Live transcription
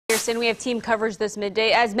We have team coverage this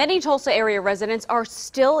midday as many Tulsa area residents are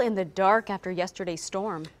still in the dark after yesterday's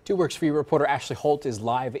storm. 2 Works for You reporter Ashley Holt is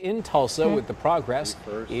live in Tulsa with the progress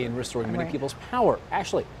in restoring many people's power.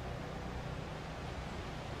 Ashley.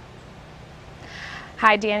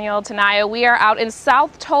 Hi, Daniel, Tanaya. We are out in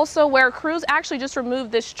South Tulsa where crews actually just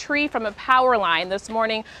removed this tree from a power line this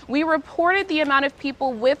morning. We reported the amount of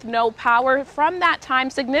people with no power. From that time,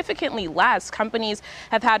 significantly less. Companies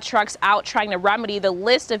have had trucks out trying to remedy the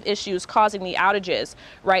list of issues causing the outages.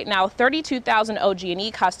 Right now, 32,000 OG&E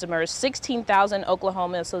customers, 16,000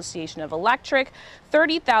 Oklahoma Association of Electric,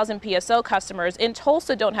 30,000 PSO customers in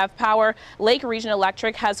Tulsa don't have power. Lake Region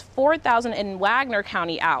Electric has 4,000 in Wagner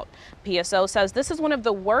County out. PSO says this is one of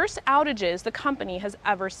the worst outages the company has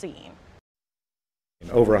ever seen.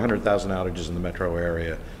 Over 100,000 outages in the metro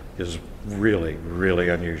area is really, really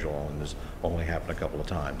unusual, and has only happened a couple of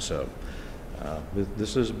times. So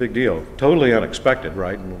this is a big deal. Totally unexpected,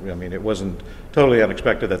 right? I mean, it wasn't totally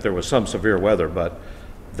unexpected that there was some severe weather, but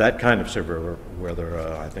that kind of severe weather,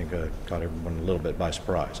 I think, caught everyone a little bit by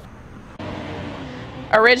surprise.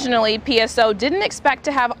 Originally, PSO didn't expect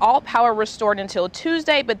to have all power restored until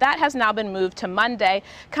Tuesday, but that has now been moved to Monday.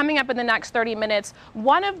 Coming up in the next 30 minutes,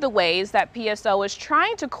 one of the ways that PSO is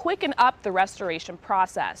trying to quicken up the restoration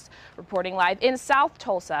process. Reporting live in South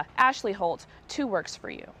Tulsa, Ashley Holt, 2 Works for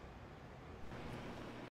You.